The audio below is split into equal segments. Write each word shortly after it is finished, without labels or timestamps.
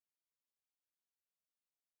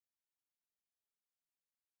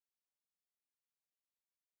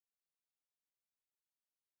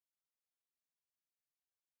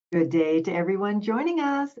Good day to everyone joining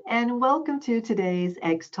us, and welcome to today's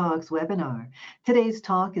X Talks webinar. Today's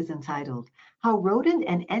talk is entitled, How Rodent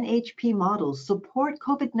and NHP Models Support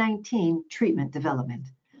COVID-19 Treatment Development.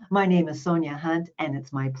 My name is Sonia Hunt, and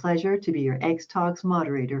it's my pleasure to be your X Talks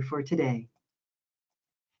moderator for today.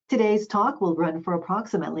 Today's talk will run for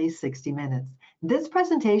approximately 60 minutes. This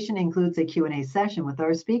presentation includes a Q&A session with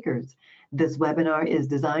our speakers. This webinar is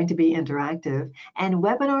designed to be interactive, and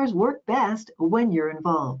webinars work best when you're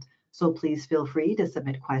involved. So please feel free to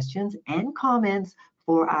submit questions and comments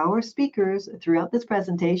for our speakers throughout this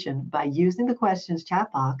presentation by using the questions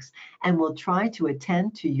chat box, and we'll try to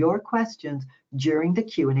attend to your questions during the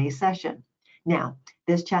Q&A session. Now,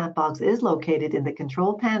 this chat box is located in the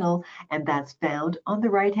control panel, and that's found on the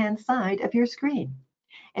right-hand side of your screen.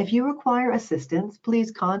 If you require assistance,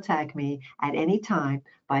 please contact me at any time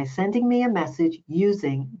by sending me a message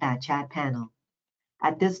using that chat panel.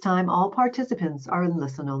 At this time, all participants are in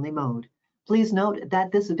listen-only mode. Please note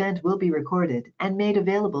that this event will be recorded and made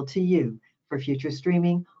available to you for future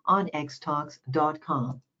streaming on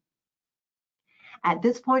xtalks.com. At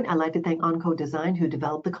this point, I'd like to thank Oncodesign, who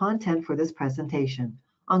developed the content for this presentation.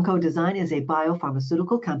 Oncodesign is a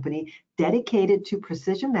biopharmaceutical company dedicated to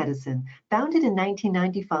precision medicine, founded in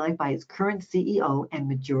 1995 by its current CEO and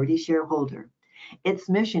majority shareholder. Its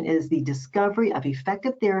mission is the discovery of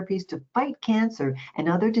effective therapies to fight cancer and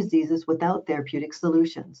other diseases without therapeutic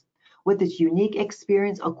solutions. With its unique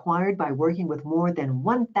experience acquired by working with more than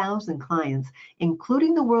 1,000 clients,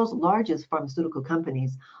 including the world's largest pharmaceutical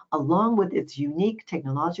companies, along with its unique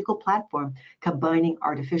technological platform combining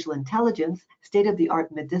artificial intelligence,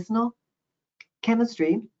 state-of-the-art medicinal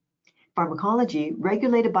chemistry, pharmacology,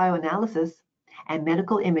 regulated bioanalysis, and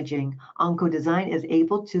medical imaging, Oncodesign is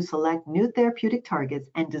able to select new therapeutic targets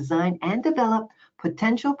and design and develop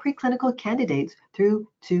potential preclinical candidates through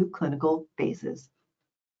to clinical phases.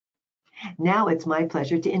 Now it's my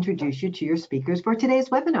pleasure to introduce you to your speakers for today's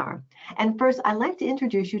webinar. And first, I'd like to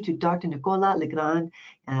introduce you to Dr. Nicolas Legrand.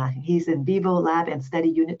 He's in Vivo Lab and Study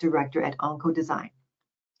Unit Director at Oncodesign.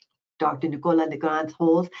 Dr. Nicolas Legrand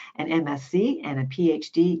holds an MSc and a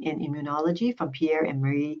PhD in immunology from Pierre and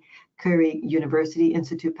Marie Curie University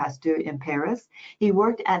Institut Pasteur in Paris. He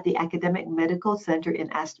worked at the Academic Medical Center in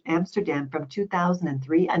Amsterdam from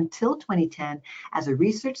 2003 until 2010 as a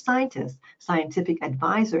research scientist, scientific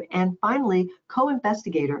advisor, and finally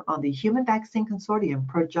co-investigator on the Human Vaccine Consortium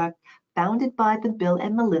project founded by the Bill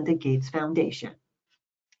and Melinda Gates Foundation.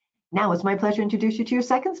 Now it's my pleasure to introduce you to your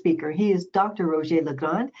second speaker. He is Dr. Roger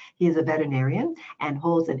Legrand. He is a veterinarian and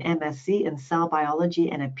holds an MSc in cell biology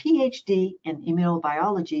and a PhD in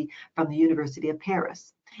immunobiology from the University of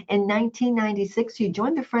Paris. In 1996, he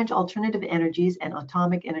joined the French Alternative Energies and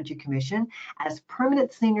Atomic Energy Commission as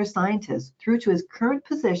permanent senior scientist through to his current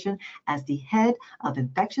position as the head of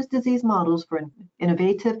infectious disease models for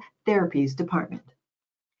Innovative Therapies Department.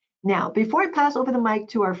 Now, before I pass over the mic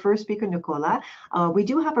to our first speaker, Nicolas, we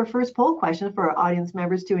do have our first poll question for our audience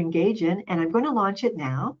members to engage in, and I'm going to launch it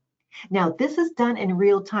now. Now, this is done in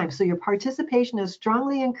real time, so your participation is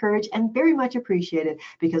strongly encouraged and very much appreciated,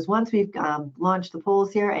 because once we've launched the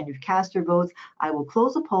polls here and you've cast your votes, I will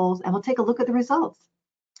close the polls and we'll take a look at the results.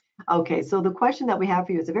 Okay, so the question that we have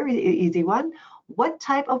for you is a very easy one. What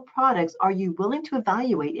type of products are you willing to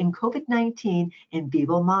evaluate in COVID-19 in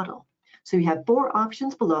vivo model? So you have 4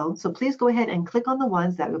 options below, so please go ahead and click on the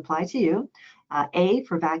ones that apply to you. A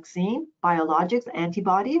for vaccine, biologics,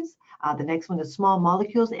 antibodies. The next one is small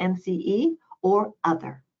molecules, NCE, or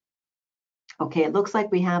other. Okay, it looks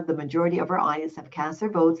like we have the majority of our audience have cast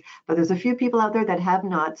their votes, but there's a few people out there that have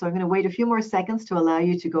not, so I'm going to wait a few more seconds to allow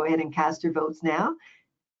you to go ahead and cast your votes now,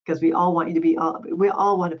 because we all want you to be, we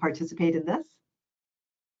all want to participate in this.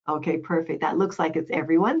 Okay, perfect. That looks like it's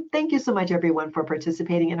everyone. Thank you so much, everyone, for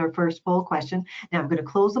participating in our first poll question. Now I'm going to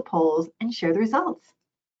close the polls and share the results.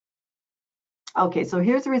 Okay, so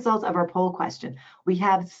here's the results of our poll question. We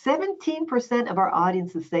have 17% of our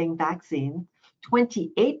audience is saying vaccine,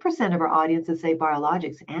 28% of our audience is saying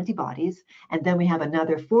biologics, antibodies, and then we have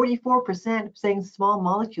another 44% saying small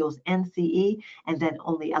molecules, NCE, and then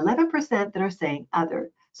only 11% that are saying other.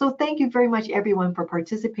 So thank you very much, everyone, for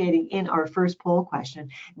participating in our first poll question.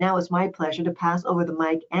 Now it's my pleasure to pass over the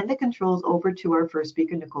mic and the controls over to our first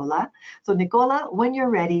speaker, Nicolas. So Nicolas, when you're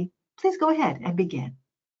ready, please go ahead and begin.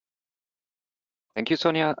 Thank you,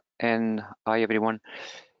 Sonia, and hi, everyone.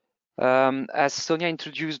 As Sonia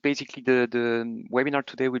introduced, basically the webinar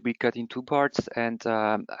today will be cut in 2 parts, and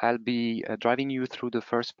I'll be driving you through the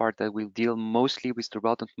first part that will deal mostly with the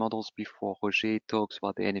rodent models before Roger talks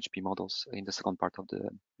about the NHP models in the second part of the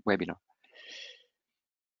webinar.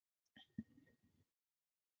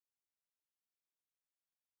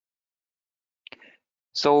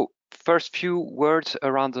 So first few words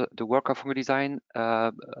around the work of Oncodesign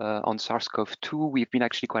on SARS-CoV-2. We've been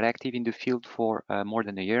actually quite active in the field for more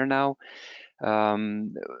than a year now,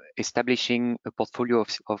 establishing a portfolio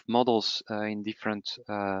of models in different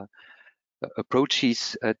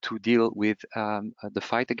approaches to deal with the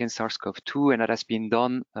fight against SARS-CoV-2, and that has been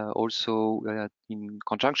done also in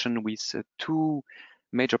conjunction with two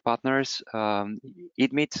major partners,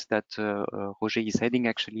 IDMIT, that Roger is heading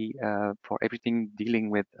actually for everything dealing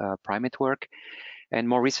with primate work. And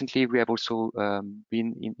more recently, we have also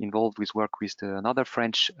been involved with work with another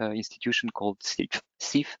French institution called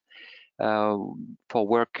CIF, for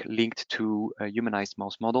work linked to humanized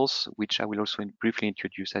mouse models, which I will also briefly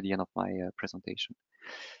introduce at the end of my presentation.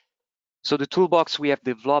 So the toolbox we have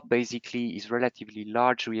developed basically is relatively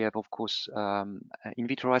large. We have, of course, in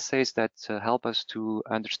vitro assays that help us to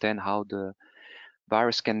understand how the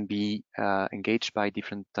virus can be engaged by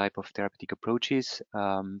different type of therapeutic approaches.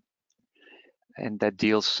 And that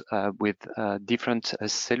deals with different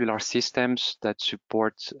cellular systems that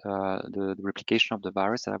support the replication of the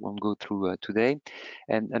virus that I won't go through today,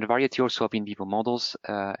 and a variety also of in vivo models.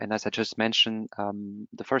 And as I just mentioned,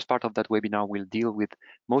 the first part of that webinar will deal with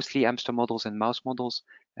mostly hamster models and mouse models,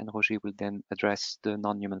 and Roger will then address the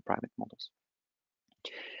non-human primate models.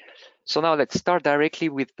 So now let's start directly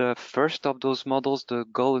with the first of those models, the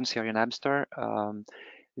golden Syrian hamster.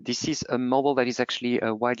 This is a model that is actually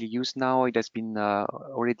widely used now. It has been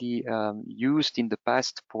already used in the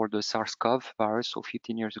past for the SARS-CoV virus, so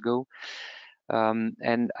 15 years ago.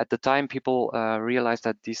 And at the time, people realized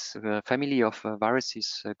that this family of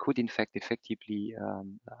viruses could infect effectively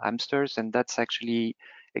hamsters, and that's actually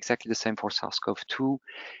exactly the same for SARS-CoV-2.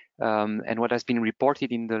 And what has been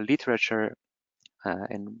reported in the literature,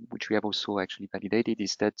 and which we have also actually validated,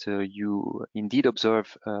 is that you indeed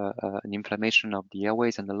observe an inflammation of the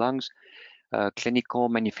airways and the lungs, clinical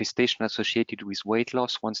manifestation associated with weight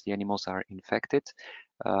loss once the animals are infected.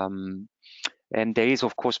 And there is,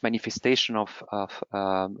 of course, manifestation of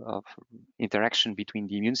interaction between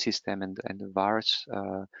the immune system and the virus,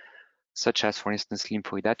 such as, for instance,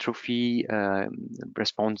 lymphoid atrophy,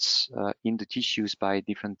 response in the tissues by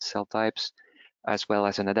different cell types, as well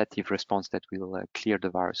as an adaptive response that will clear the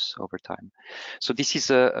virus over time. So this is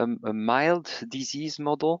a mild disease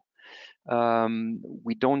model.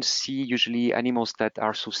 We don't see usually animals that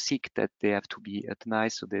are so sick that they have to be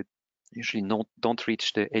euthanized, so they usually don't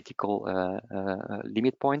reach the ethical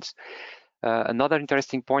limit points. Another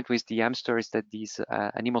interesting point with the hamster is that these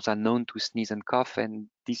animals are known to sneeze and cough, and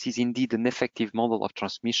this is indeed an effective model of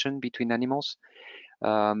transmission between animals.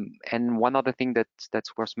 And one other thing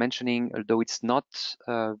that's worth mentioning, although it's not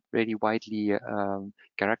very widely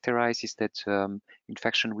characterized, is that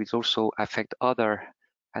infection will also affect other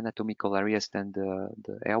anatomical areas than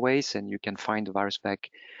the airways, and you can find the virus back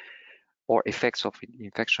or effects of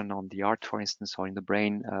infection on the heart, for instance, or in the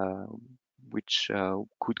brain, which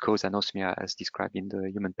could cause anosmia as described in the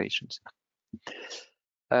human patients.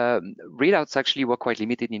 Readouts actually were quite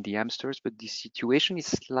limited in the hamsters, but the situation is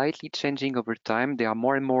slightly changing over time. There are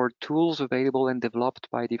more and more tools available and developed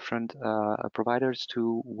by different providers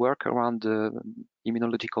to work around the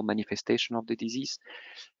immunological manifestation of the disease.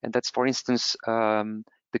 And that's, for instance,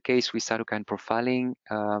 the case with cytokine profiling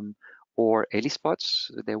or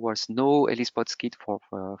ELISpots. There was no ELISpots kit for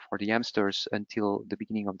the hamsters until the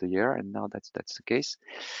beginning of the year, and now that's the case.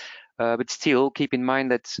 But still, keep in mind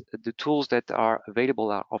that the tools that are available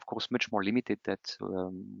are, of course, much more limited than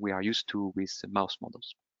we are used to with mouse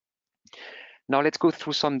models. Now let's go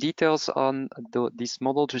through some details on this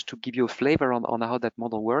model, just to give you a flavor on how that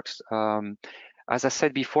model works. As I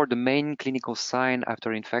said before, the main clinical sign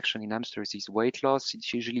after infection in hamsters is weight loss.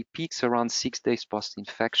 It usually peaks around 6 days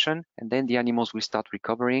post-infection, and then the animals will start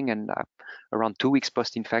recovering, and around 2 weeks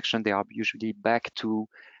post-infection, they are usually back to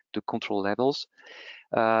the control levels.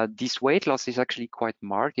 This weight loss is actually quite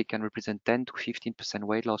marked. It can represent 10 to 15%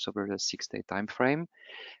 weight loss over a 6-day time frame.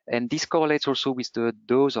 And this correlates also with the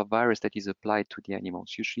dose of virus that is applied to the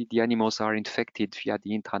animals. Usually the animals are infected via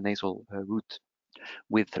the intranasal route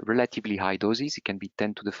with relatively high doses. It can be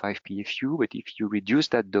 10 to the 5 PFU, but if you reduce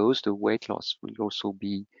that dose, the weight loss will also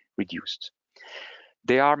be reduced.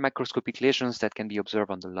 There are macroscopic lesions that can be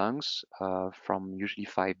observed on the lungs from usually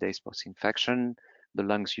 5 days post-infection. The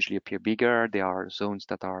lungs usually appear bigger. There are zones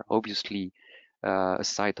that are obviously a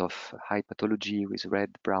site of high pathology with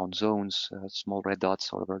red, brown zones, small red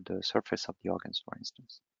dots all over the surface of the organs, for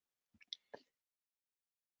instance.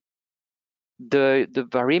 The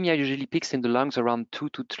viremia usually peaks in the lungs around 2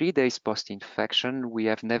 to 3 days post-infection. We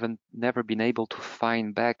have never been able to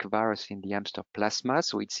find back virus in the hamster plasma,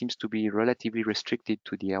 so it seems to be relatively restricted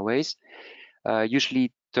to the airways.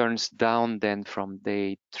 usually turns down then from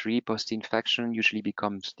day 3 post-infection, usually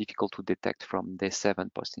becomes difficult to detect from day 7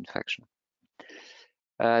 post-infection.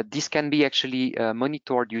 This can be actually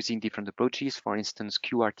monitored using different approaches, for instance,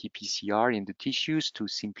 qRT-PCR in the tissues to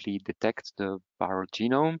simply detect the viral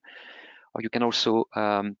genome, or you can also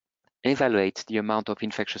evaluate the amount of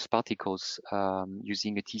infectious particles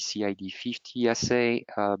using a TCID50 assay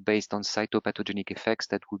based on cytopathogenic effects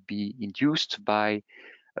that would be induced by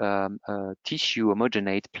a tissue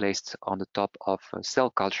homogenate placed on the top of a cell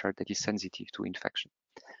culture that is sensitive to infection.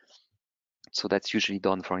 So that's usually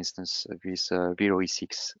done, for instance, with Vivo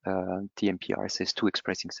E6 TMPRSS2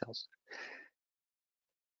 expressing cells.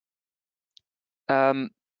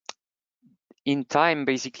 In time,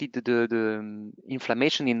 basically, the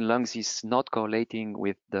inflammation in lungs is not correlating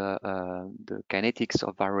with the kinetics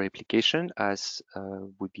of viral replication as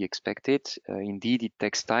would be expected. Indeed, it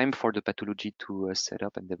takes time for the pathology to set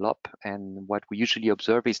up and develop. And what we usually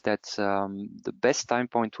observe is that the best time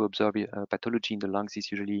point to observe pathology in the lungs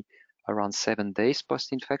is usually around 7 days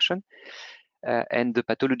post-infection. And the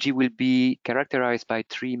pathology will be characterized by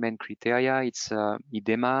 3 main criteria. It's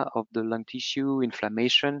edema of the lung tissue,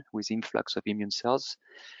 inflammation with influx of immune cells,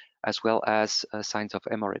 as well as signs of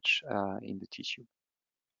hemorrhage in the tissue.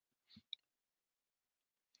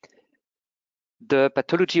 The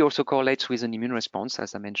pathology also correlates with an immune response,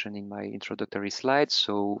 as I mentioned in my introductory slides.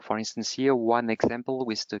 So, for instance, here, one example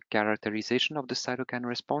with the characterization of the cytokine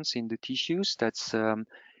response in the tissues. That's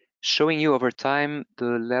showing you over time the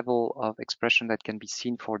level of expression that can be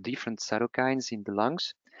seen for different cytokines in the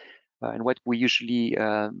lungs. And what we usually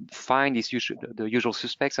find is the usual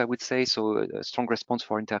suspects, I would say. So a strong response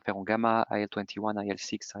for interferon gamma, IL-21,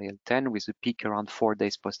 IL-6, IL-10, with a peak around 4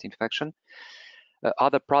 days post-infection.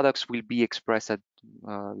 Other products will be expressed at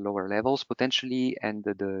lower levels potentially, and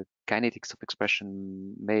the kinetics of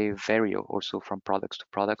expression may vary also from products to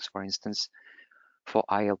products. For instance, for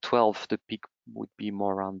IL-12, the peak would be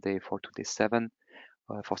more around day 4 to day 7.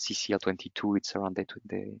 For CCL22, it's around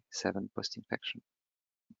day 7 post-infection.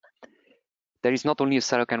 There is not only a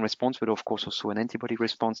cytokine response, but of course also an antibody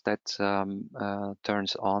response that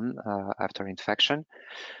turns on after infection.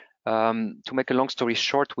 To make a long story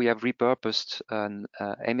short, we have repurposed an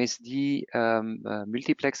MSD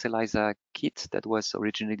multiplex ELISA kit that was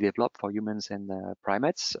originally developed for humans and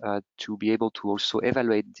primates to be able to also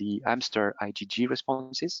evaluate the hamster IgG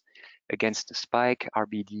responses against spike,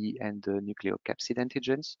 RBD, and nucleocapsid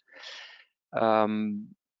antigens.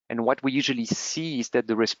 And what we usually see is that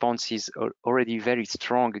the response is already very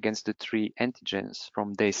strong against the 3 antigens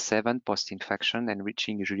from day 7 post-infection and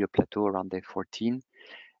reaching usually a plateau around day 14.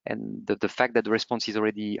 And the fact that the response is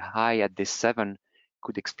already high at day 7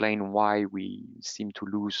 could explain why we seem to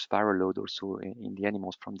lose viral load also in the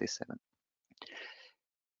animals from day 7.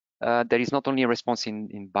 There is not only a response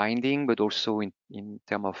in binding, but also in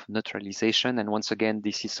terms of neutralization. And once again,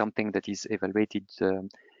 this is something that is evaluated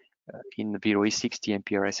in Vivo E6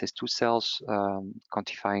 TMPRSS2 cells,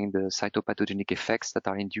 quantifying the cytopathogenic effects that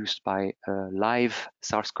are induced by live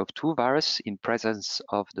SARS-CoV-2 virus in presence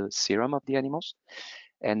of the serum of the animals.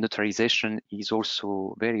 And neutralization is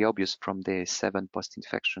also very obvious from day 7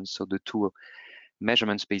 post-infection. So the 2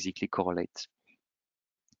 measurements basically correlate.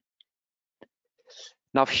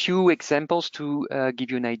 Now, a few examples to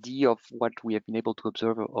give you an idea of what we have been able to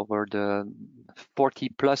observe over the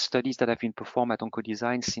 40+ studies that have been performed at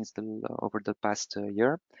Oncodesign since over the past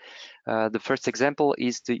year. The first example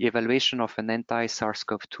is the evaluation of an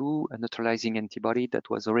anti-SARS-CoV-2 neutralizing antibody that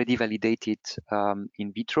was already validated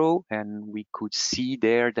in vitro, and we could see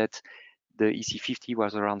there that the EC50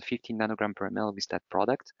 was around 15 nanogram per ml with that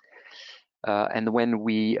product. And when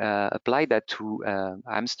we apply that to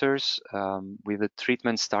hamsters with a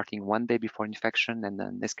treatment starting 1 day before infection and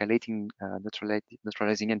then escalating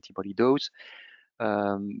neutralizing antibody dose,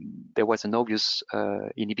 there was an obvious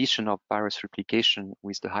inhibition of virus replication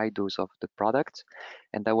with the high dose of the product.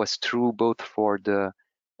 And that was true both for the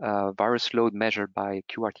virus load measured by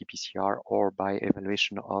qRT-PCR or by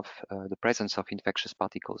evaluation of the presence of infectious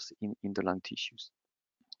particles in the lung tissues.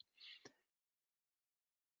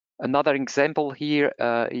 Another example here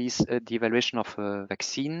is the evaluation of a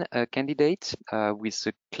vaccine candidate with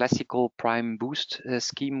a classical prime boost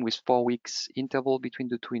scheme with 4 weeks interval between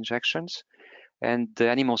the 2 injections. And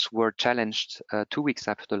the animals were challenged 2 weeks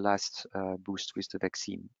after the last boost with the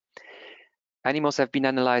vaccine. Animals have been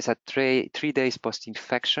analyzed at 3 days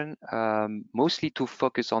post-infection, mostly to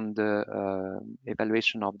focus on the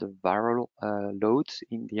evaluation of the viral load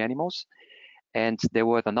in the animals. And there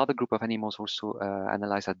was another group of animals also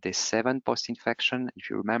analyzed at day 7 post-infection. If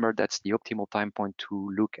you remember, that's the optimal time point to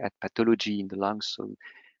look at pathology in the lungs. So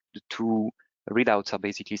the 2 readouts are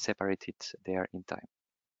basically separated there in time.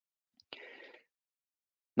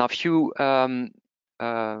 Now, a few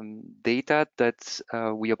data that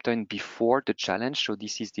we obtained before the challenge. So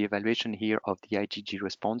this is the evaluation here of the IgG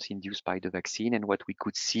response induced by the vaccine. And what we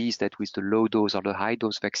could see is that with the low dose or the high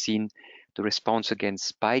dose vaccine, the response against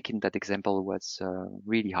spike in that example was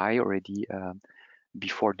really high already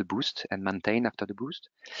before the boost and maintained after the boost.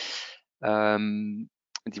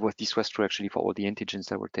 This was true actually for all the antigens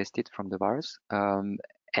that were tested from the virus.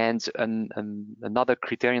 And another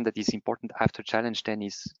criterion that is important after challenge then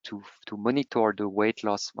is to monitor the weight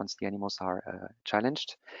loss once the animals are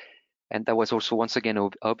challenged. And that was also once again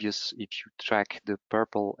obvious if you track the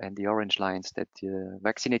purple and the orange lines that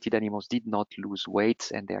vaccinated animals did not lose weight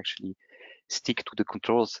and they actually stick to the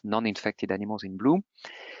controls, non-infected animals in blue,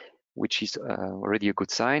 which is already a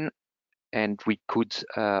good sign. And we could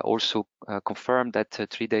also confirm that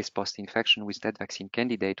 3 days post-infection with that vaccine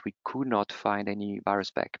candidate, we could not find any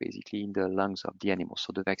virus back basically in the lungs of the animals.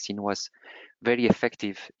 So the vaccine was very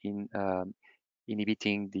effective in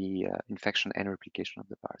inhibiting the infection and replication of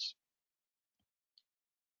the virus.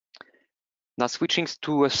 Now switching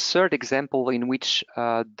to a third example in which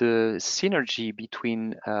the synergy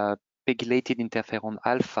between pegylated interferon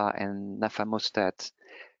alpha and nafamostat,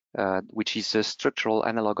 which is a structural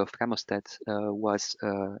analog of camostat, was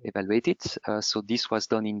evaluated. So this was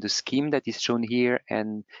done in the scheme that is shown here,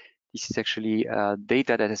 and this is actually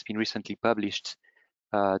data that has been recently published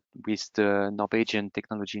with the Norwegian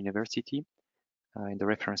Technology University in the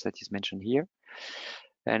reference that is mentioned here.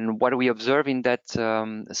 And what we observe in that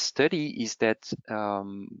study is that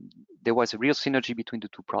there was a real synergy between the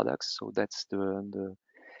two products. So that's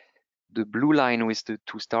the blue line with the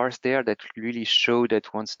 2 stars there that really show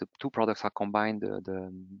that once the 2 products are combined,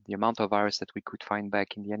 the amount of virus that we could find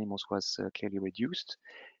back in the animals was clearly reduced.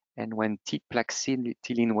 And when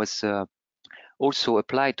T-plaxilin was also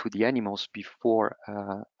applied to the animals before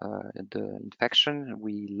the infection,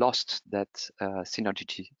 we lost that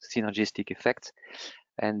synergistic effect.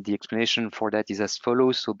 And the explanation for that is as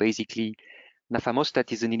follows. So basically,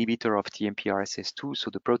 nafamostat is an inhibitor of TMPRSS2,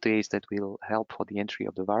 so the protease that will help for the entry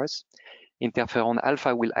of the virus. Interferon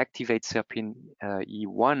alpha will activate serpin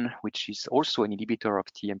E1, which is also an inhibitor of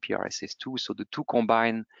TMPRSS2, so the 2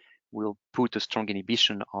 combined will put a strong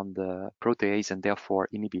inhibition on the protease and therefore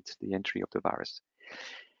inhibit the entry of the virus.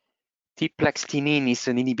 T-plaxtinine is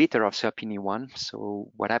an inhibitor of serpin-E1,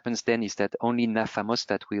 so what happens then is that only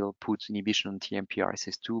nafamostat will put inhibition on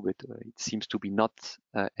TMPRSS2, but it seems to be not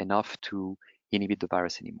enough to inhibit the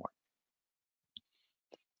virus anymore.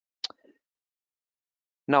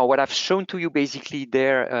 Now, what I've shown to you basically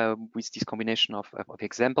there with this combination of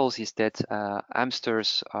examples is that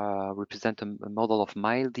hamsters represent a model of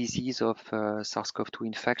mild disease of SARS-CoV-2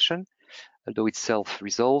 infection. Although it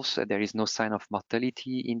self-resolves, there is no sign of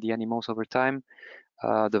mortality in the animals over time.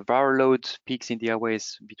 The viral load peaks in the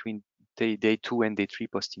airways between day 2 and day 3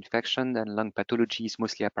 post-infection, and lung pathology is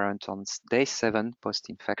mostly apparent on day 7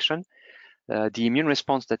 post-infection. The immune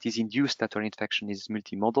response that is induced after infection is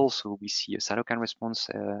multimodal, so we see a cytokine response,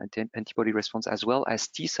 antibody response, as well as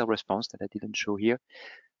T-cell response that I didn't show here,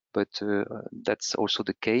 but that's also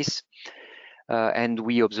the case. And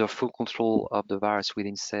we observe full control of the virus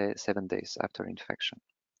within 7 days after infection.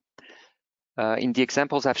 In the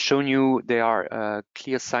examples I've shown you, there are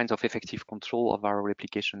clear signs of effective control of viral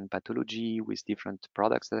replication pathology with different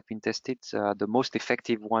products that have been tested. The most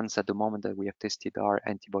effective ones at the moment that we have tested are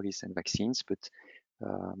antibodies and vaccines, but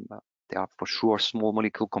there are for sure small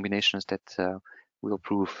molecule combinations that will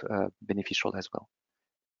prove beneficial as well.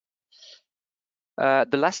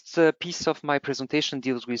 The last piece of my presentation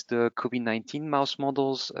deals with the COVID-19 mouse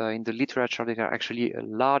models. In the literature, there are actually a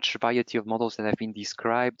large variety of models that have been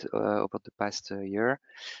described over the past year.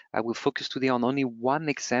 I will focus today on only one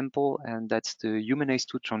example, and that's the humanase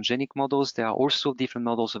 2 transgenic models. There are also different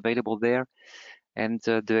models available there. And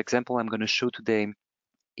the example I'm going to show today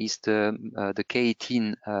is the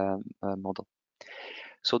K18 model.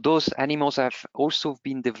 So those animals have also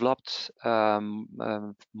been developed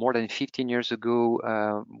more than 15 years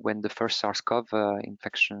ago when the first SARS-CoV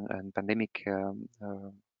infection and pandemic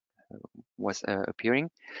was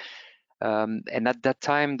appearing. And at that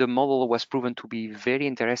time, the model was proven to be very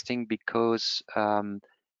interesting because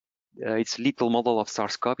it's a little model of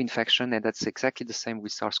SARS-CoV infection, and that's exactly the same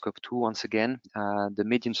with SARS-CoV-2 once again. The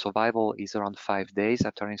median survival is around 5 days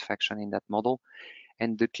after infection in that model.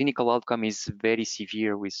 And the clinical outcome is very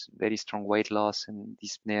severe with very strong weight loss and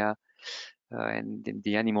dyspnea, and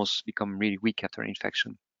the animals become really weak after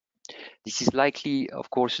infection. This is likely, of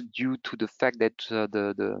course, due to the fact that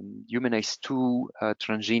the humanase 2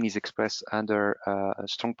 transgene is expressed under a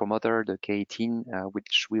strong promoter, the K18,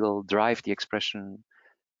 which will drive the expression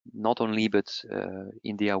not only but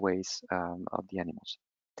in the airways of the animals.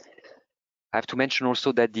 I have to mention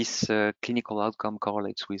also that this clinical outcome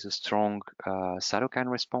correlates with a strong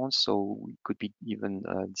cytokine response, so it could be even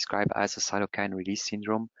described as a cytokine release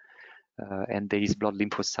syndrome. And there is blood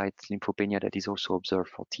lymphocyte lymphopenia that is also observed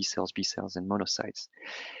for T cells, B cells, and monocytes.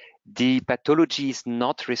 The pathology is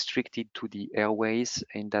not restricted to the airways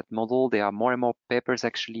in that model. There are more and more papers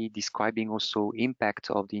actually describing also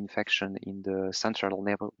impact of the infection in the central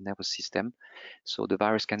nervous system. So the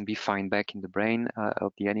virus can be found back in the brain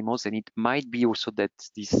of the animals, and it might be also that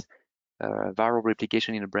this viral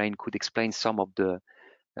replication in the brain could explain some of the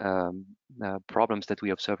problems that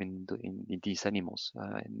we observe in these animals.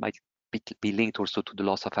 It might be linked also to the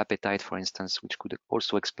loss of appetite, for instance, which could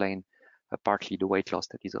also explain partly the weight loss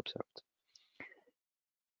that is observed.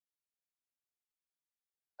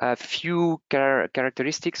 A few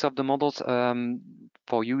characteristics of the models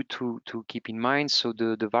for you to keep in mind. So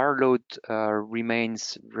the viral load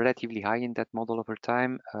remains relatively high in that model over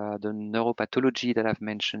time. The neuropathology that I've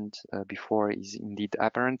mentioned before is indeed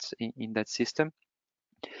apparent in that system.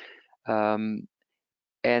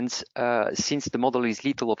 And since the model is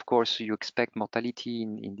lethal, of course, you expect mortality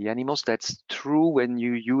in the animals. That's true when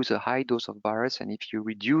you use a high dose of virus. And if you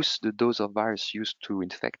reduce the dose of virus used to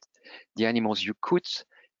infect the animals, you could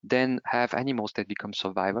then have animals that become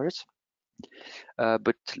survivors.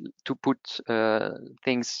 But to put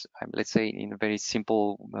things, let's say, in a very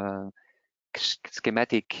simple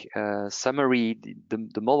schematic summary,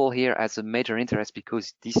 the model here has a major interest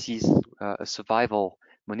because this is a survival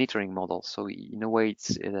monitoring model. So in a way,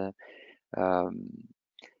 it's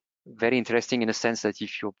very interesting in the sense that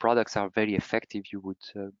if your products are very effective, you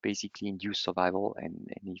would basically induce survival. And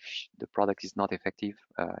if the product is not effective,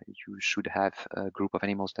 you should have a group of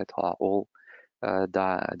animals that are all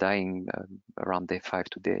dying around day 5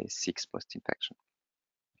 to day 6 post-infection.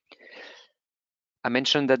 I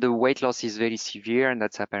mentioned that the weight loss is very severe, and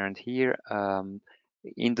that's apparent here.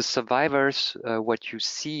 In the survivors, what you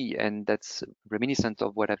see, and that's reminiscent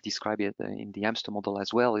of what I've described in the hamster model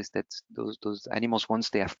as well, is that those animals, once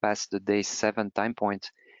they have passed the day 7 time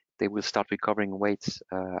point, they will start recovering weight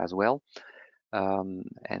as well.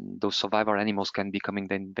 And those survivor animals can becoming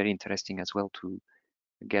then very interesting as well to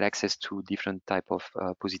get access to different type of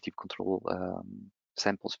positive control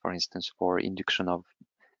samples, for instance, for induction of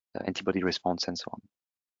antibody response and so on.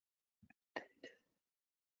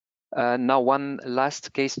 Now, one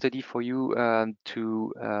last case study for you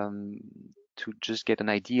to just get an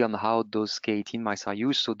idea on how those K18 mice are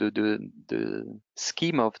used. So the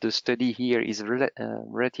scheme of the study here is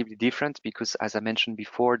relatively different because, as I mentioned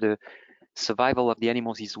before, the survival of the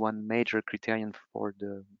animals is one major criterion for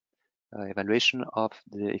the evaluation of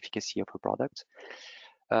the efficacy of a product.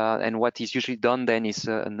 And what is usually done then is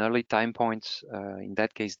an early time point, in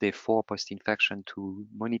that case, day 4 post-infection, to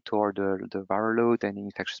monitor the viral load and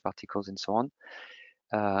infectious particles and so on.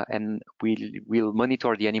 And we'll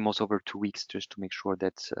monitor the animals over 2 weeks just to make sure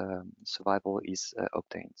that survival is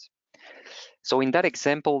obtained. So in that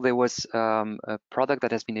example, there was a product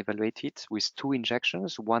that has been evaluated with 2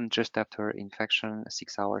 injections, one just after infection,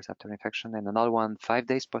 6 hours after infection, and another one 5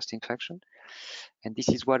 days post-infection. And this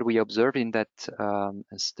is what we observed in that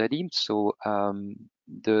study. So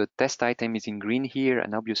the test item is in green here,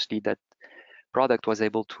 and obviously that product was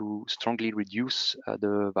able to strongly reduce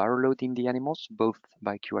the viral load in the animals, both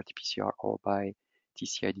by qRT-PCR or by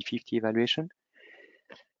TCID50 evaluation.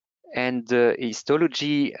 And the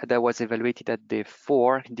histology that was evaluated at day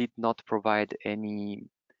 4 did not provide any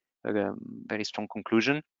very strong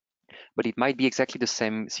conclusion, but it might be exactly the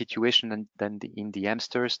same situation than in the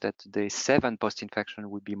hamsters, that day 7 post-infection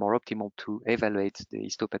would be more optimal to evaluate the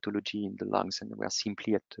histopathology in the lungs, and we are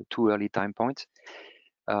simply at a too early time point.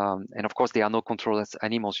 And of course, there are no control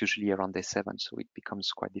animals usually around day 7, so it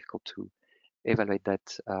becomes quite difficult to evaluate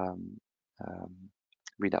that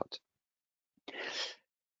readout.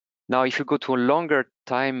 Now, if you go to a longer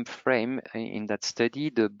time frame in that study,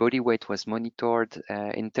 the body weight was monitored.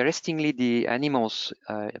 Interestingly, the animals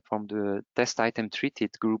from the test item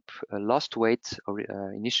treated group lost weight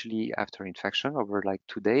initially after infection over like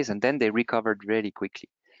 2 days, and then they recovered really quickly,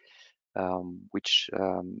 which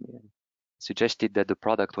suggested that the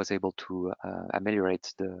product was able to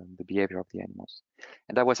ameliorate the behavior of the animals.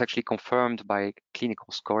 And that was actually confirmed by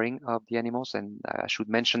clinical scoring of the animals. And I should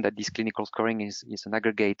mention that this clinical scoring is an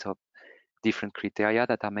aggregate of different criteria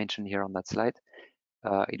that are mentioned here on that slide.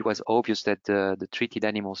 It was obvious that the treated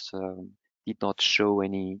animals did not show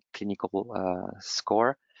any clinical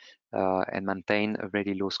score and maintain a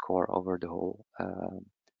very low score over the whole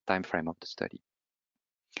time frame of the study.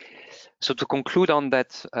 So to conclude on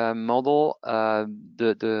that model,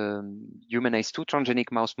 the human ACE2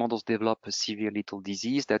 transgenic mouse models develop a severe lethal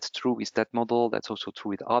disease. That's true with that model. That's also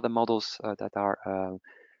true with other models that are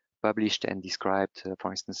published and described,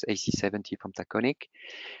 for instance, AC70 from Taconic.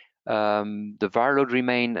 The viral load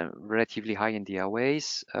remain relatively high in the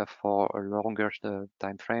airways for a longer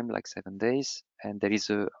time frame, like 7 days. And there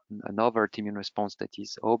is an overt immune response that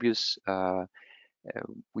is obvious,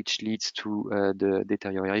 which leads to the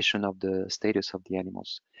deterioration of the status of the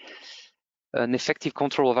animals. An effective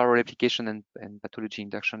control of viral replication and pathology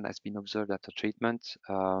induction has been observed after treatment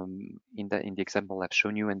in the example I've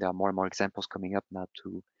shown you, and there are more and more examples coming up now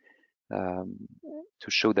to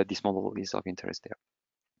show that this model is of interest there.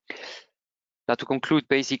 Now, to conclude,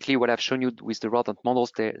 basically what I've shown you with the rodent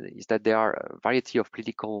models is that there are a variety of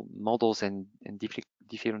clinical models and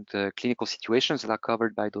different clinical situations that are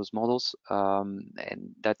covered by those models,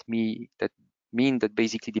 and that mean that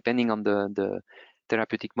basically depending on the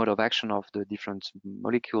therapeutic mode of action of the different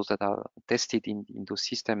molecules that are tested in those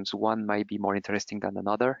systems, one might be more interesting than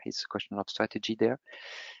another. It's a question of strategy there,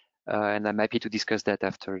 and I'm happy to discuss that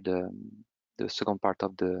after the second part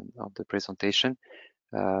of the presentation.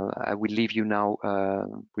 I will leave you now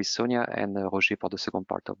with Sonia and Roger for the second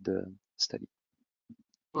part of the study.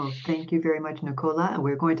 Well, thank you very much, Nicolas. And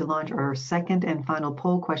we're going to launch our second and final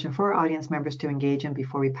poll question for our audience members to engage in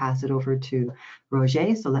before we pass it over to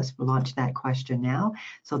Roger. So let's launch that question now.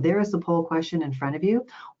 So there is the poll question in front of you.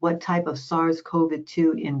 What type of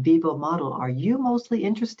SARS-CoV-2 in vivo model are you mostly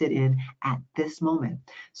interested in at this moment?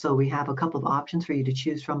 So we have a couple of options for you to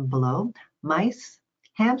choose from below: mice,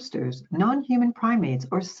 hamsters, non-human primates,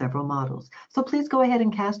 or several models. So please go ahead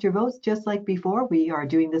and cast your votes just like before. We are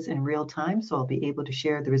doing this in real time, so I'll be able to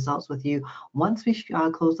share the results with you once we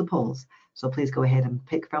close the polls. So please go ahead and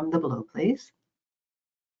pick from the below, please.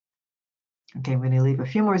 Okay, I'm going to leave a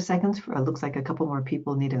few more seconds. It looks like a couple more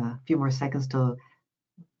people need a few more seconds to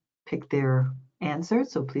pick their answer,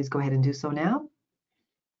 so please go ahead and do so now.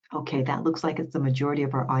 Okay, that looks like it's the majority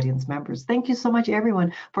of our audience members. Thank you so much,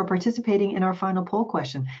 everyone, for participating in our final poll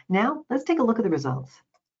question. Now, let's take a look at the results.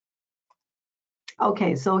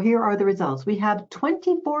 Okay, so here are the results. We have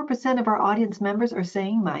 24% of our audience members are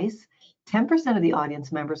saying mice, 10% of the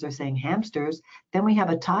audience members are saying hamsters. Then we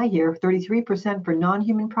have a tie here, 33% for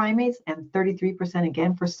non-human primates and 33%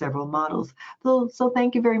 again for several models. So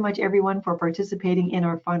thank you very much, everyone, for participating in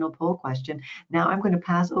our final poll question. Now I'm going to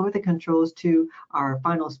pass over the controls to our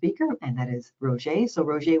final speaker, and that is Roger. So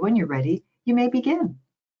Roger, when you're ready, you may begin.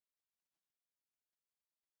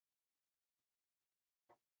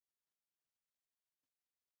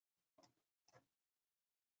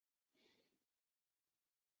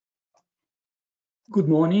 Good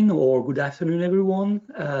morning or good afternoon, everyone.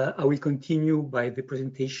 I will continue by the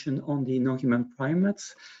presentation on the non-human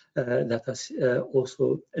primates. That is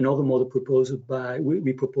also another model proposed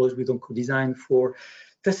we proposed with Oncodesign for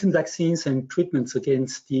testing vaccines and treatments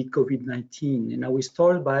against the COVID-19. And I will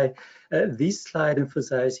start by this slide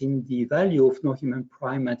emphasizing the value of non-human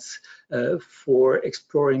primates for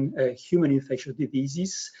exploring human infectious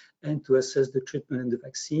diseases and to assess the treatment and the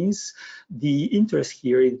vaccines. The interest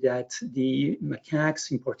here is that the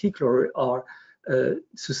macaques in particular are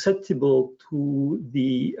susceptible to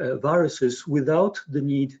the viruses without the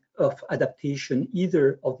need of adaptation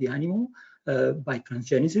either of the animal by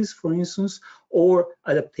transgenesis, for instance, or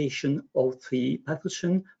adaptation of the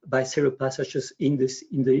pathogen by serial passages in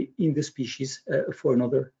the species for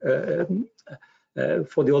the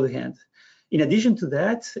other hand. In addition to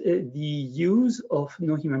that, the use of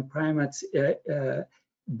non-human primates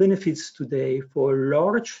benefits today for a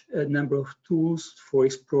large number of tools for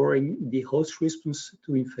exploring the host response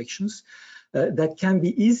to infections that can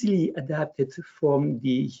be easily adapted from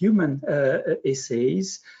the human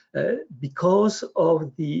assays because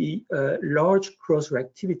of the large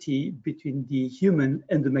cross-reactivity between the human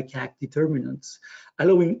and the macaque determinants,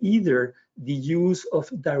 allowing either the use of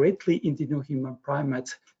directly in the non-human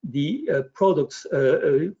primates the products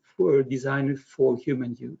designed for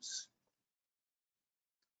human use.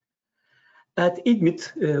 At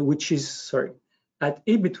IDMIT, which is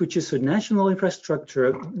a national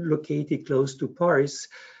infrastructure located close to Paris,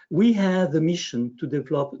 we have the mission to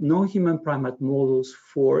develop non-human primate models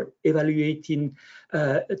for evaluating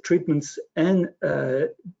treatments and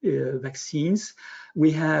vaccines.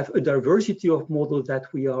 We have a diversity of models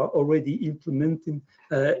that we are already implementing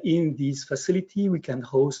in this facility. We can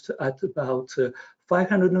host at about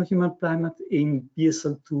 500 non-human primates in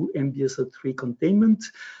BSL-2 and BSL-3 containment.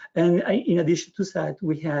 And in addition to that,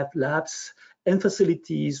 we have labs and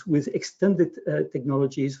facilities with extended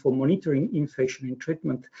technologies for monitoring infection and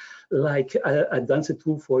treatment, like advanced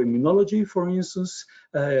tool for immunology, for instance,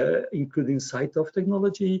 including CyTOF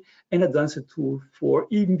technology, and advanced tool for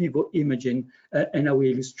in vivo imaging. And I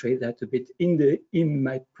will illustrate that a bit in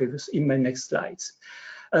my next slides.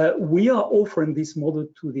 We are offering this model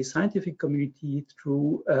to the scientific community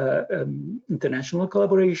through international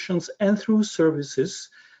collaborations and through services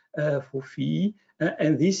for fee,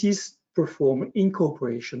 and this is performed in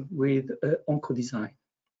cooperation with Oncodesign.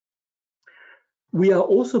 We are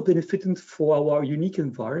also benefiting for our unique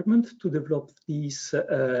environment to develop these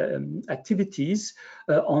activities.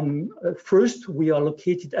 First, we are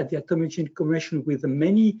located at the Atomic Gene Commission with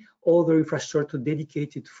many other infrastructure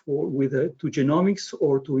dedicated to genomics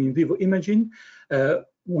or to in vivo imaging,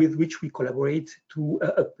 with which we collaborate to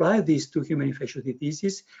apply this to human infectious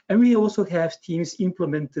diseases. And we also have teams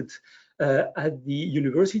implemented at the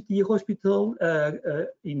university hospital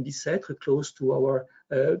in Bicêtre, close to our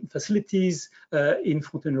facilities in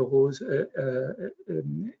Fontaine-Rose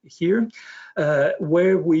here,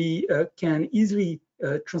 where we can easily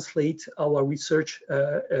translate our research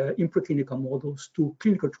in preclinical models to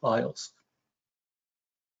clinical trials.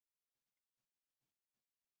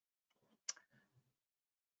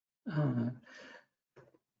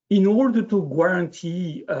 In order to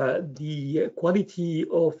guarantee the quality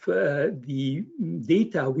of the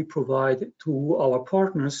data we provide to our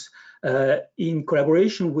partners, in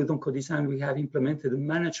collaboration with Oncodesign, we have implemented a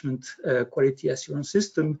management quality assurance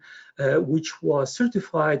system, which was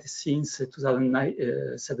certified since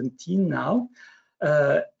 2017 now.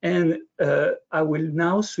 And I will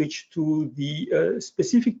now switch to the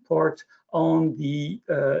specific part on the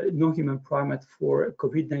non-human primate for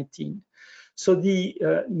COVID-19. So the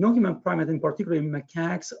non-human primate, in particular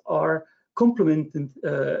macaques, are complementing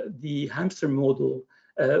the hamster model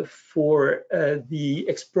for the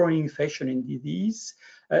exploring infection and disease.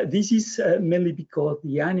 This is mainly because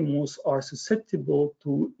the animals are susceptible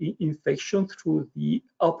to infection through the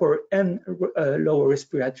upper and lower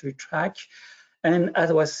respiratory tract. And as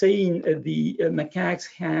I was saying, the macaques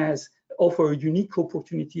offer a unique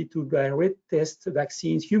opportunity to direct test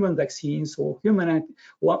vaccines, human vaccines, or human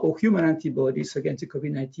antibodies against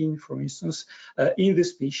COVID-19, for instance, in the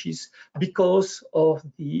species, because of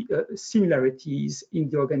the similarities in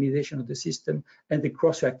the organization of the system and the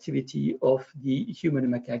cross-reactivity of the human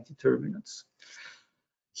and macaque determinants.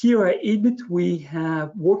 Here at IDMIT, we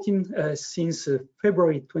have working since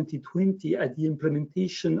February 2020 at the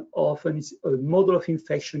implementation of a model of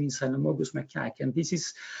infection in cynomolgus macaque. And this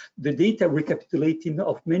is the data recapitulating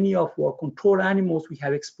of many of our control animals we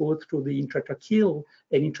have exposed through the intratracheal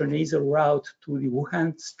and intranasal route to the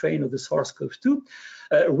Wuhan strain of the SARS-CoV-2,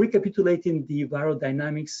 recapitulating the viral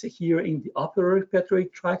dynamics here in the upper respiratory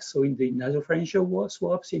tract, so in the nasopharyngeal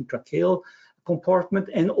swabs, in tracheal compartment,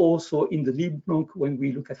 and also in the lip bronch when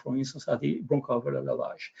we look at, for instance, at the bronchoalveolar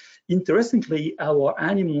lavage. Interestingly, our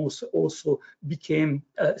animals also became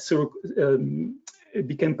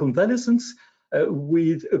convalescent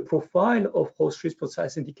with a profile of host response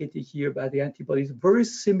as indicated here by the antibodies, very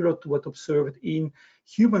similar to what observed in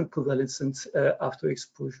human convalescence after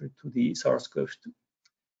exposure to the SARS-CoV-2.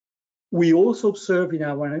 We also observe in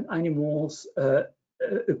our animals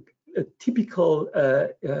a typical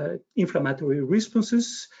inflammatory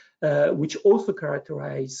responses, which also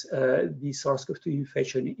characterize the SARS-CoV-2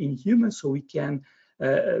 infection in humans, so we can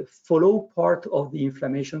follow part of the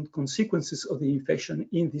inflammation consequences of the infection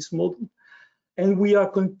in this model. And we are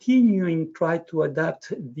continuing try to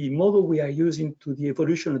adapt the model we are using to the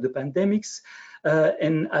evolution of the pandemics.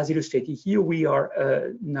 And as illustrated here, we are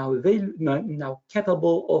now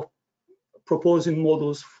capable of proposing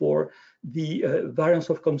models for the variants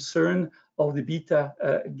of concern of the beta,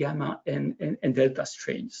 gamma, and delta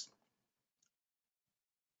strains.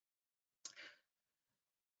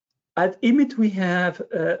 At IDMIT, we have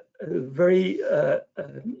very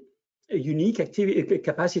unique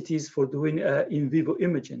capacities for doing in vivo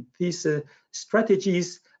imaging. These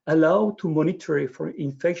strategies allow to monitor for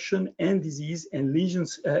infection and disease and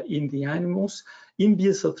lesions in the animals in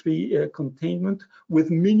BSL-3 containment with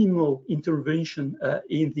minimal intervention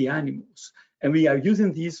in the animals. And we are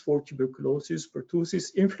using these for tuberculosis,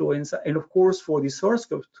 pertussis, influenza, and of course for the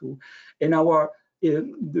SARS-CoV-2. And our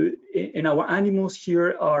animals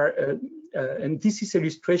here are, and this is an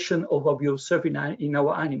illustration of what we observe in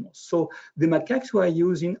our animals. So the macaques we are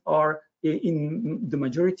using are, in the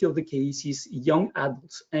majority of the cases, young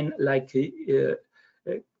adults, and like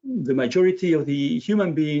the majority of the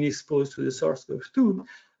human being exposed to the SARS-CoV-2,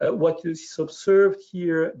 what is observed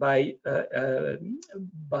here by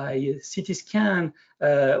CT scan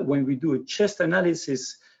when we do a chest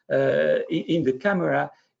analysis in the camera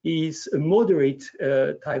is a moderate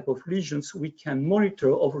type of lesions we can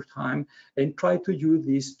monitor over time and try to use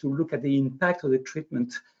this to look at the impact of the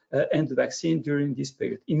treatment and the vaccine during this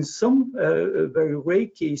period. In some very rare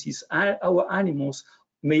cases, our animals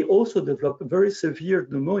may also develop very severe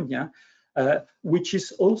pneumonia, which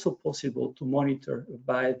is also possible to monitor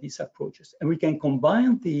by these approaches. And we can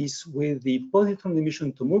combine these with the positron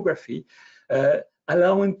emission tomography,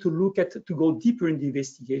 allowing to go deeper in the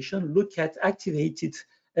investigation, look at activated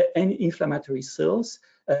and inflammatory cells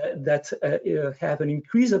that have an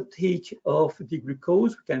increased uptake of the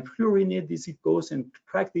glucose. We can fluorinate this glucose and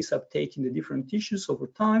track this uptake in the different tissues over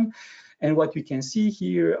time. And what we can see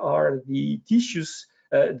here are the tissues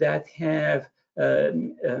that have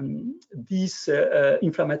these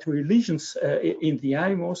inflammatory lesions in the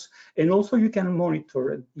animals. And also you can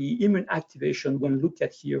monitor the immune activation when looked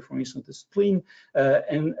at here, for instance, the spleen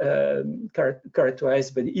and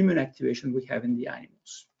characterized by the immune activation we have in the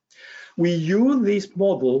animals. We use this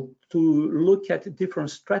model to look at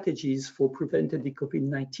different strategies for preventing the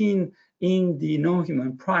COVID-19 in the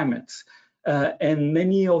non-human primates. And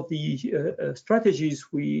many of the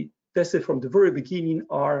strategies we tested from the very beginning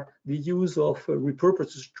are the use of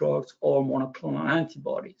repurposed drugs or monoclonal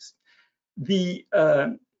antibodies. The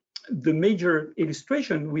major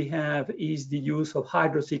illustration we have is the use of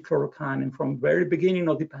hydroxychloroquine, and from the very beginning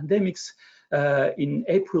of the pandemics in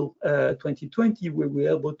April 2020, we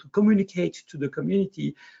were able to communicate to the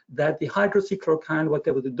community that the hydroxychloroquine,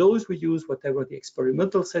 whatever the dose we use, whatever the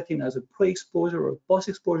experimental setting as a pre-exposure or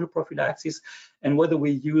post-exposure prophylaxis, and whether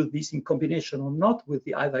we use this in combination or not with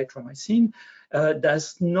the azithromycin,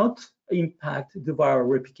 does not impact the viral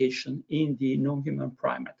replication in the non-human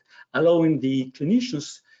primate, allowing the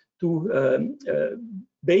clinicians to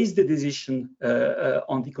base the decision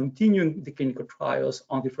on the continuing the clinical trials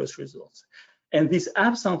on the first results. And this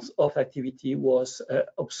absence of activity was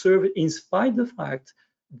observed in spite of the fact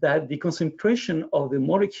that the concentration of the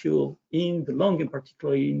molecule in the lung, in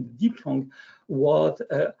particular in the deep lung, was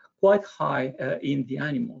quite high in the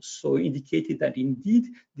animals. So indicated that indeed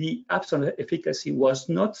the absence of efficacy was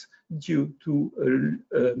not due to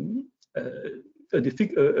a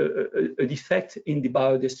defect in the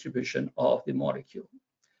biodistribution of the molecule.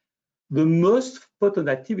 The most potent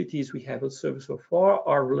activities we have observed so far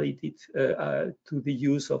are related to the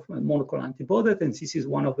use of monoclonal antibodies, and this is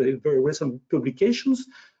one of the very recent publications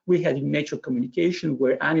we had in Nature Communication,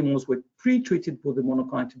 where animals were pre-treated with the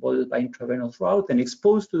monoclonal antibodies by intravenous route and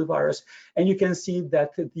exposed to the virus, and you can see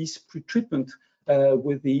that this pre-treatment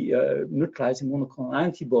with the neutralizing monoclonal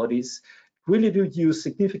antibodies really reduce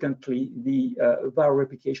significantly the viral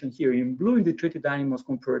replication here in blue in the treated animals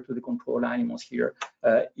compared to the control animals here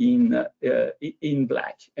in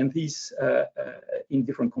black, and these in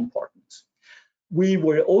different compartments. We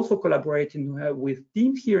were also collaborating with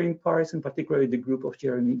teams here in Paris, and particularly the group of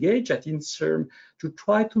Jeremy Gage at INSERM, to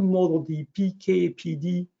try to model the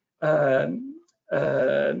PK/PD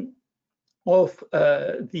of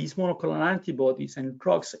these monoclonal antibodies and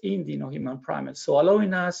drugs in the non-human primates, so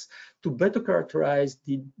allowing us to better characterize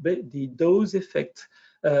the dose effect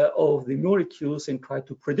of the molecules and try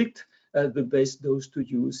to predict the best dose to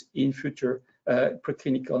use in future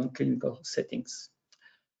preclinical and clinical settings.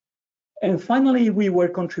 And finally, we were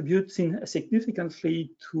contributing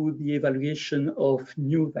significantly to the evaluation of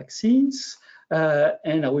new vaccines.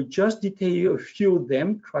 And I will just detail a few of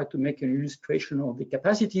them, try to make an illustration of the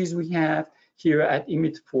capacities we have here at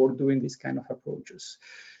IDMIT for doing this kind of approaches.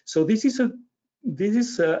 So this is a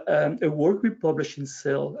work we published in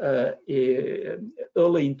Cell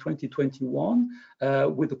early in 2021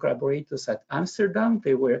 with the collaborators at Amsterdam.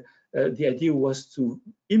 The idea was to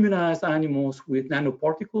immunize animals with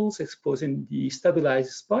nanoparticles exposing the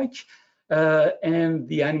stabilized spike. And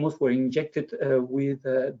the animals were injected with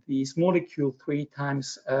this molecule 3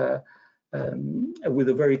 times with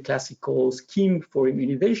a very classical scheme for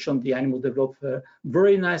immunization. The animal developed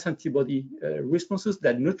very nice antibody responses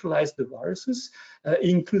that neutralized the viruses,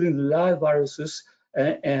 including the live viruses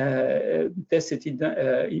tested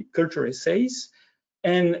in culture assays.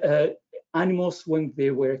 And animals, when they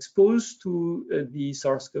were exposed to the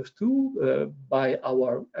SARS-CoV-2 by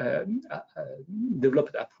our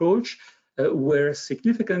developed approach, were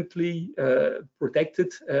significantly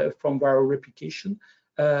protected from viral replication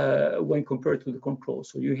when compared to the control.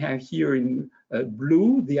 So you have here in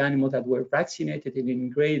blue the animals that were vaccinated, and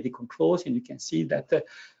in gray the controls, and you can see that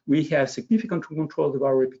we have significant control of the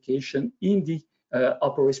viral replication in the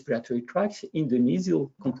upper respiratory tract, in the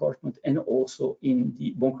nasal compartment, and also in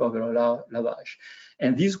the bronchoalveolar lavage.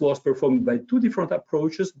 And this was performed by two different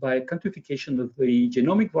approaches, by quantification of the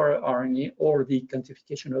genomic viral RNA or the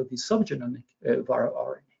quantification of the subgenomic viral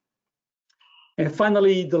RNA. And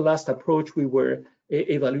finally, the last approach we were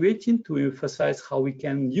evaluating to emphasize how we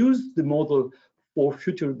can use the model for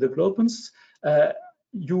future developments.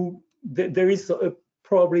 There is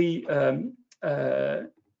probably a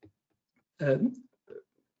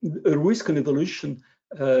risk and evolution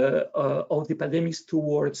of the epidemics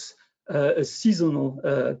towards a seasonal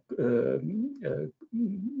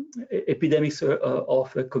epidemics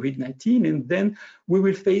of COVID-19, and then we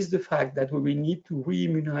will face the fact that we will need to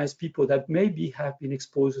re-immunize people that maybe have been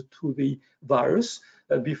exposed to the virus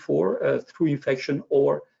before through infection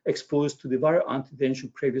or exposed to the viral antigen through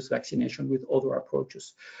previous vaccination with other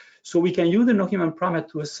approaches. So we can use the non-human primate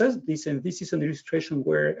to assess this, and this is an illustration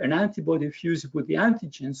where an antibody fused with the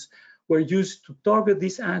antigens were used to target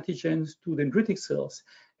these antigens to dendritic cells,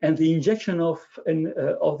 and the injection of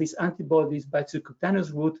these antibodies by subcutaneous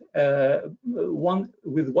route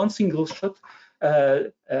with one single shot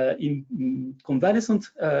in convalescent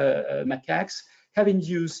macaques have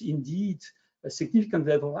induced indeed a significant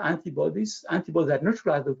level of antibodies that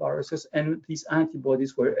neutralize the viruses, and these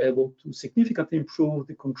antibodies were able to significantly improve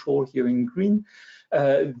the control here in green,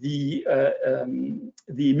 the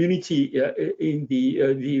immunity in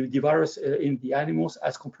the virus in the animals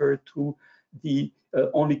as compared to the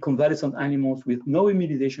only convalescent animals with no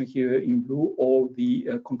immunization here in blue, or the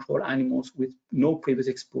control animals with no previous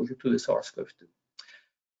exposure to the SARS-CoV-2.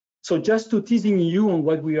 So just to teasing you on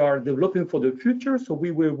what we are developing for the future, so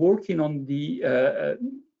we were working on the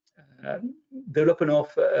development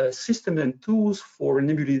of systems and tools for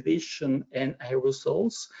nebulization and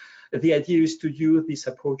aerosols. The idea is to use these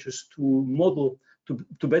approaches to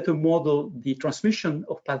better model the transmission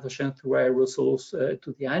of pathogens through aerosols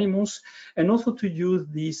to the animals, and also to use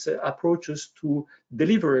these approaches to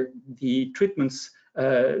deliver the treatments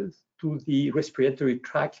to the respiratory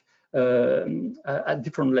tract at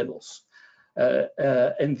different levels.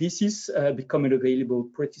 And this is becoming available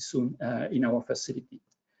pretty soon in our facility.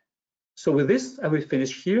 So with this, I will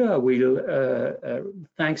finish here. I will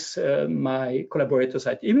thanks my collaborators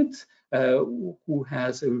at IDMIT, who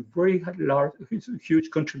has a very large, huge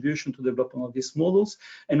contribution to the development of these models,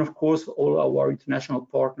 and of course all our international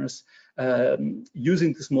partners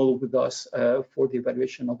using this model with us for the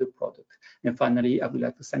evaluation of the product. And finally, I would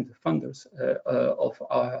like to thank the funders of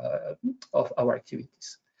our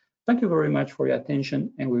activities. Thank you very much for your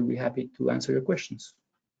attention, and we'll be happy to answer your questions.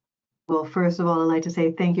 Well, first of all, I'd like to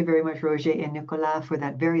say thank you very much, Roger and Nicolas, for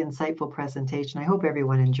that very insightful presentation. I hope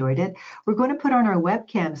everyone enjoyed it. We're going to put on our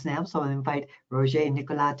webcams now, so I'll invite Roger and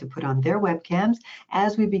Nicolas to put on their webcams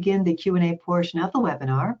as we begin the Q&A portion of the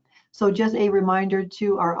webinar. So just a reminder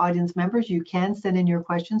to our audience members, you can send in your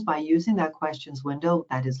questions by using that questions window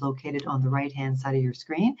that is located on the right-hand side of your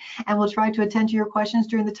screen, and we'll try to attend to your questions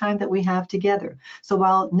during the time that we have together. So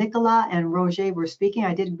while Nicolas and Roger were speaking,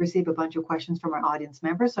 I did receive a bunch of questions from our audience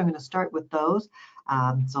members, so I'm going to start with those.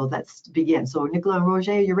 So let's begin. So Nicolas and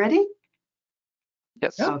Roger, are you ready?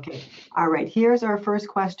 Yes. Okay. All right. Here's our first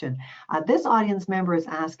question. This audience member is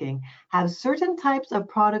asking, have certain types of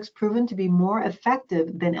products proven to be more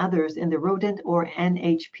effective than others in the rodent or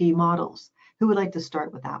NHP models? Who would like to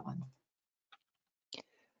start with that one?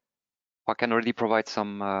 I can already provide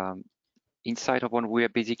some insight upon we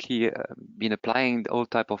have basically been applying all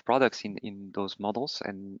type of products in those models,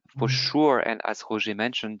 and for sure, and as Roger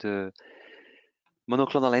mentioned,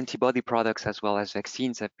 monoclonal antibody products as well as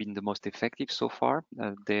vaccines have been the most effective so far.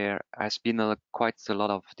 There has been quite a lot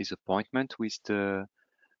of disappointment with the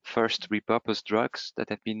first repurposed drugs that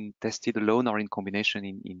have been tested alone or in combination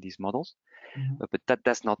in these models. But that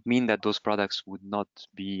does not mean that those products would not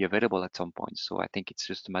be available at some point. So I think it's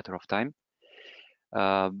just a matter of time.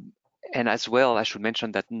 And as well, I should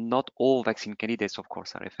mention that not all vaccine candidates, of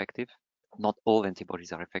course, are effective. Not all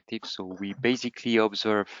antibodies are effective. So we basically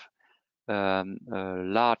observe a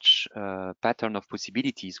large pattern of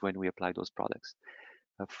possibilities when we apply those products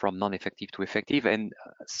from non-effective to effective, and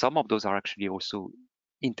some of those are actually also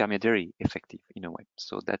intermediary effective in a way.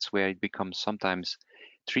 So that's where it becomes sometimes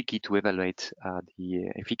tricky to evaluate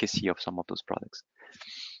the efficacy of some of those products.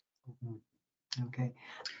 Okay.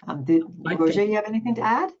 Roger, you have anything to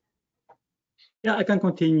add? Yeah, I can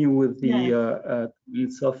continue with the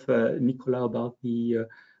comments of Nicolas about the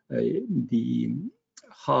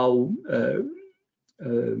how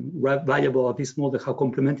valuable are this model, how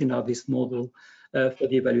complementing are this model for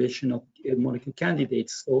the evaluation of molecular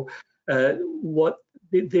candidates. So there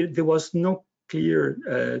was no clear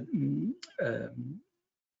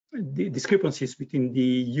the discrepancies between the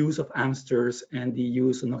use of hamsters and the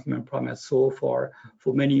use of non-human primates so far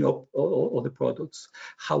for many of the products.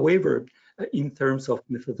 However, in terms of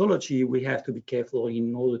methodology, we have to be careful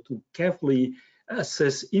in order to carefully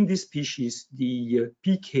assess in this species the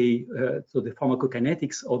PK, so the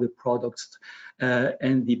pharmacokinetics of the products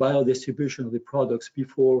and the biodistribution of the products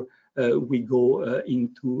before we go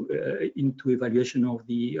into evaluation of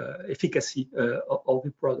the efficacy of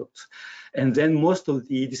the products. And then most of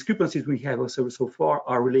the discrepancies we have observed so far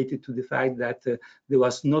are related to the fact that there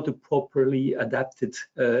was not a properly adapted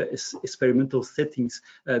experimental settings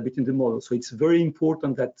between the models. So it's very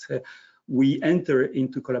important that we enter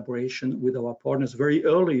into collaboration with our partners very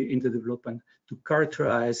early in the development to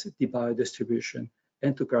characterize the biodistribution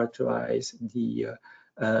and to characterize the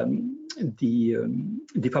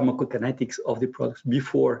pharmacokinetics of the products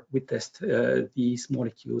before we test these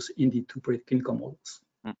molecules in the 2 preclinical models.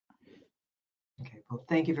 Okay, well,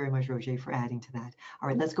 thank you very much, Roger, for adding to that. All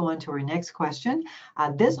right, let's go on to our next question.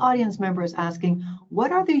 This audience member is asking,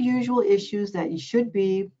 what are the usual issues that should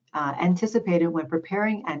be anticipated when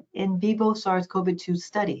preparing an in vivo SARS-CoV-2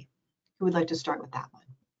 study? Who would like to start with that one?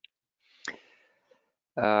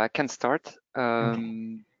 I can start.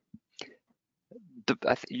 Okay.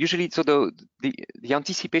 Usually, so the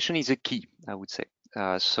anticipation is a key, I would say.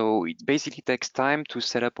 So it basically takes time to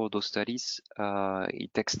set up all those studies.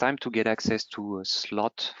 It takes time to get access to a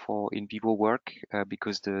slot for in vivo work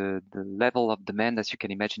because the level of demand, as you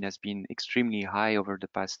can imagine, has been extremely high over the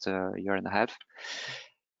past year and a half.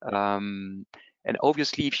 And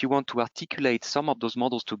obviously, if you want to articulate some of those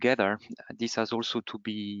models together, this has also to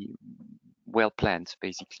be well planned,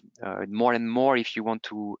 basically. More and more, if you want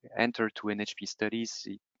to enter to NHP studies,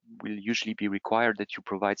 it will usually be required that you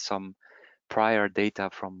provide some prior data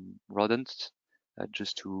from rodents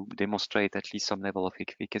just to demonstrate at least some level of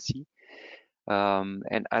efficacy.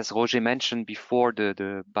 And as Roger mentioned before,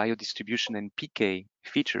 the biodistribution and PK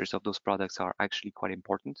features of those products are actually quite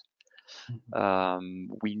important.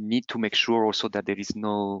 We need to make sure also that there is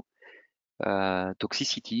no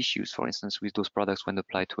toxicity issues, for instance, with those products when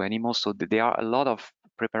applied to animals. So there are a lot of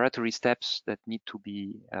preparatory steps that need to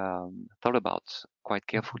be thought about quite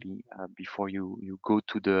carefully before you go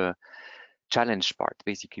to the challenge part,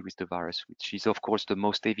 basically, with the virus, which is, of course, the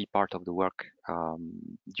most heavy part of the work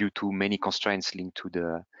due to many constraints linked to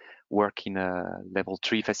the work in level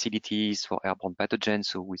 3 facilities for airborne pathogens,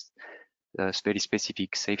 so with very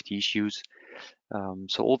specific safety issues.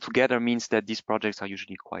 So altogether means that these projects are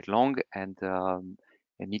usually quite long and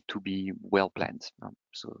need to be well planned.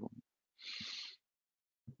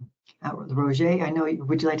 Roger, I know,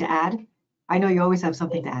 would you like to add? I know you always have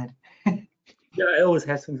something to add. Yeah, I always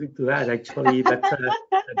have something to add, actually, but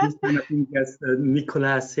this time I think as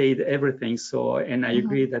Nicolas said everything. So, and I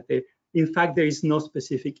agree that in fact, there is no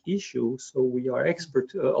specific issue. So we are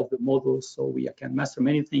expert of the models, so we can master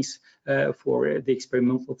many things for the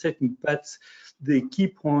experimental setting. But the key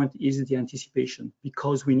point is the anticipation,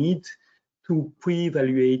 because we need to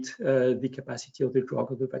pre-evaluate the capacity of the drug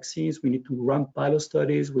or the vaccines. We need to run pilot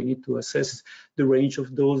studies. We need to assess the range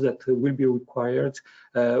of those that will be required.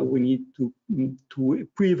 We need to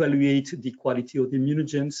pre-evaluate the quality of the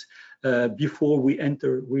immunogens before we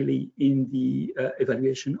enter really in the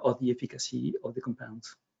evaluation of the efficacy of the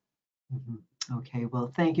compounds. Okay,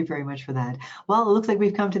 well, thank you very much for that. Well, it looks like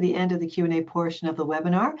we've come to the end of the Q&A portion of the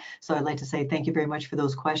webinar. So I'd like to say thank you very much for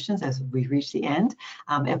those questions as we reach the end.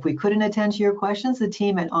 If we couldn't attend to your questions, the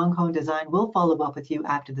team at Oncodesign will follow up with you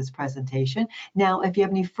after this presentation. Now, if you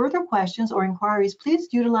have any further questions or inquiries, please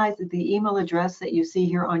utilize the email address that you see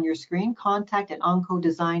here on your screen,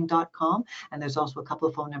 contact@oncodesign.com. And there's also a couple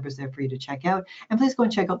of phone numbers there for you to check out. And please go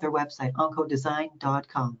and check out their website,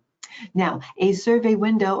 oncodesign.com. Now, a survey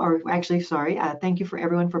window, or actually, sorry, thank you for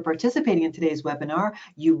everyone for participating in today's webinar.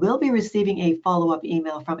 You will be receiving a follow-up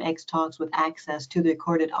email from X-Talks with access to the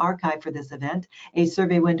recorded archive for this event. A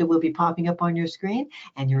survey window will be popping up on your screen,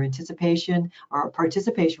 and your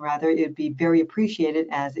participation, rather, it would be very appreciated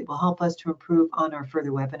as it will help us to improve on our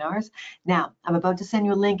further webinars. Now, I'm about to send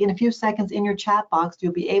you a link in a few seconds in your chat box.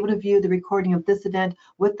 You'll be able to view the recording of this event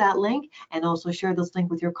with that link and also share this link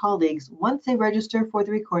with your colleagues once they register for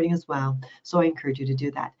the recording as well. So I encourage you to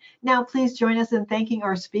do that. Now, please join us in thanking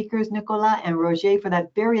our speakers, Nicolas and Roger, for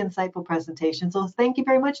that very insightful presentation. So thank you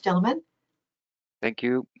very much, gentlemen. Thank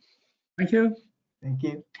you. Thank you. Thank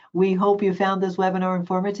you. We hope you found this webinar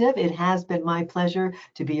informative. It has been my pleasure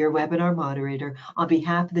to be your webinar moderator. On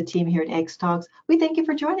behalf of the team here at X-Talks, we thank you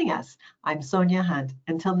for joining us. I'm Sonia Hunt.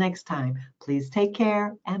 Until next time, please take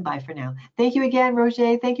care and bye for now. Thank you again,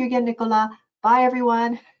 Roger. Thank you again, Nicolas. Bye,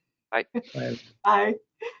 everyone. Bye. Bye. Bye.